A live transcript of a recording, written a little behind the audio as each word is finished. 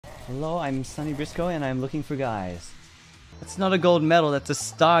Hello, I'm Sonny Briscoe and I'm looking for guys. That's not a gold medal, that's a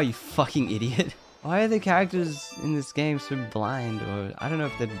star, you fucking idiot. Why are the characters in this game so blind? Or I don't know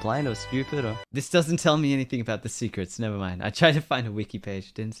if they're blind or stupid or... This doesn't tell me anything about the secrets, never mind. I tried to find a wiki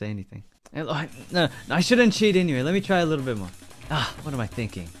page, didn't say anything. No, I shouldn't cheat anyway, let me try a little bit more. What am I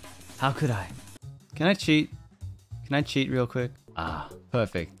thinking? How could I? Can I cheat? Can I cheat real quick?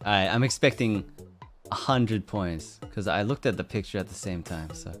 Perfect. Alright, I'm expecting 100 points. Because I looked at the picture at the same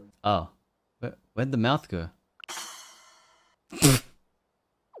time, so... Oh. Where'd the mouth go?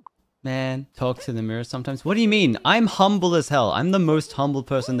 Man, talk to the mirror sometimes. What do you mean? I'm humble as hell. I'm the most humble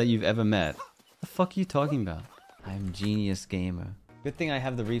person that you've ever met. What the fuck are you talking about? I'm genius gamer. Good thing I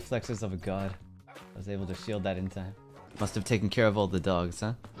have the reflexes of a god. I was able to shield that in time. Must have taken care of all the dogs,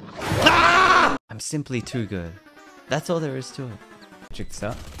 huh? Ah! I'm simply too good. That's all there is to it. Check this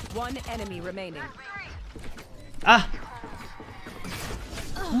out. One enemy remaining.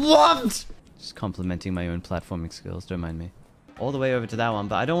 What? Just complimenting my own platforming skills, don't mind me. All the way over to that one,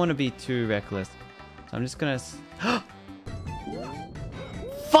 but I don't want to be too reckless. So I'm just gonna...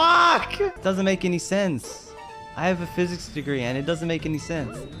 Fuck! Doesn't make any sense. I have a physics degree and it doesn't make any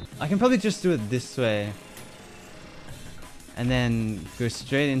sense. I can probably just do it this way. And then go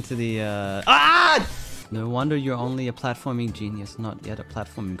straight into the... No wonder you're only a platforming genius, not yet a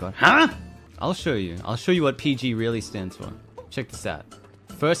platforming god. Huh? I'll show you. I'll show you what PG really stands for. Check this out.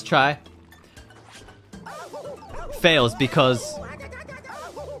 First try. Fails because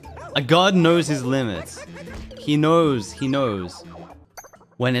a god knows his limits. He knows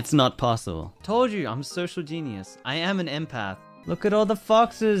when it's not possible. Told you, I'm a social genius. I am an empath. Look at all the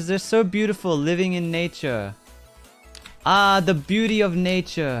foxes. They're so beautiful living in nature. The beauty of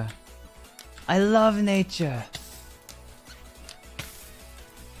nature. I love nature.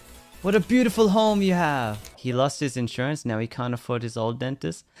 What a beautiful home you have. He lost his insurance, now he can't afford his old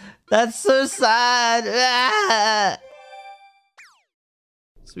dentist. That's so sad.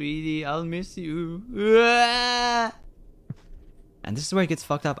 Sweetie, I'll miss you. And this is where it gets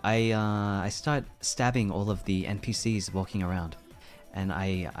fucked up. I start stabbing all of the NPCs walking around. And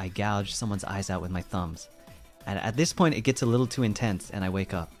I gouge someone's eyes out with my thumbs. And at this point it gets a little too intense and I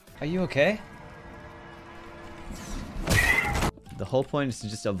wake up. Are you okay? The whole point is to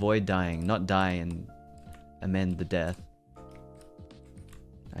just avoid dying, not die and amend the death.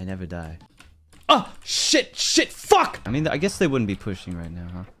 I never die. Oh! Shit! Shit! Fuck! I mean, I guess they wouldn't be pushing right now,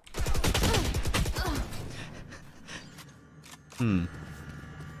 huh?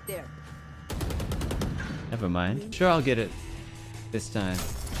 There. Never mind. Sure, I'll get it this time.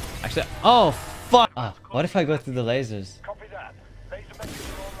 Actually, oh, fuck! What if I go through the lasers?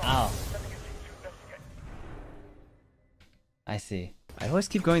 Ow. I see. I always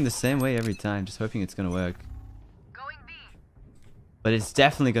keep going the same way every time, just hoping it's gonna work. But it's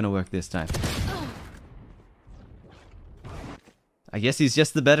definitely gonna work this time. I guess he's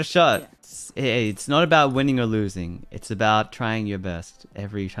just the better shot. Hey, it's not about winning or losing. It's about trying your best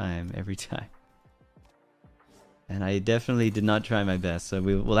every time, And I definitely did not try my best, so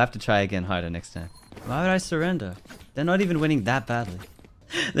we'll have to try again harder next time. Why would I surrender? They're not even winning that badly.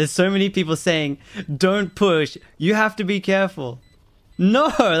 There's so many people saying, don't push, you have to be careful. No,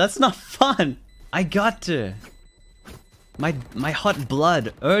 that's not fun. I got to. My hot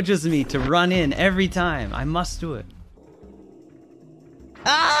blood urges me to run in every time. I must do it.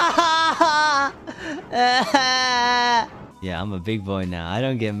 Yeah, I'm a big boy now. I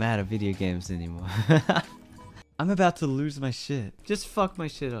don't get mad at video games anymore. I'm about to lose my shit. Just fuck my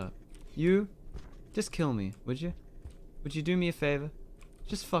shit up. You? Just kill me, would you? Would you do me a favor?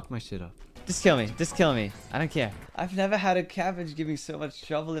 Just fuck my shit up. Just kill me. Just kill me. I don't care. I've never had a cabbage give me so much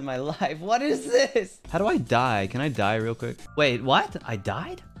trouble in my life. What is this? How do I die? Can I die real quick? Wait, what? I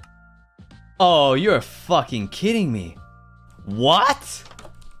died? Oh, you're fucking kidding me. What?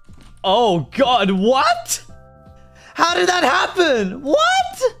 Oh god, what? How did that happen?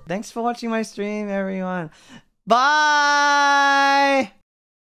 What? Thanks for watching my stream, everyone. Bye!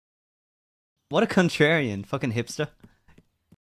 What a contrarian. Fucking hipster.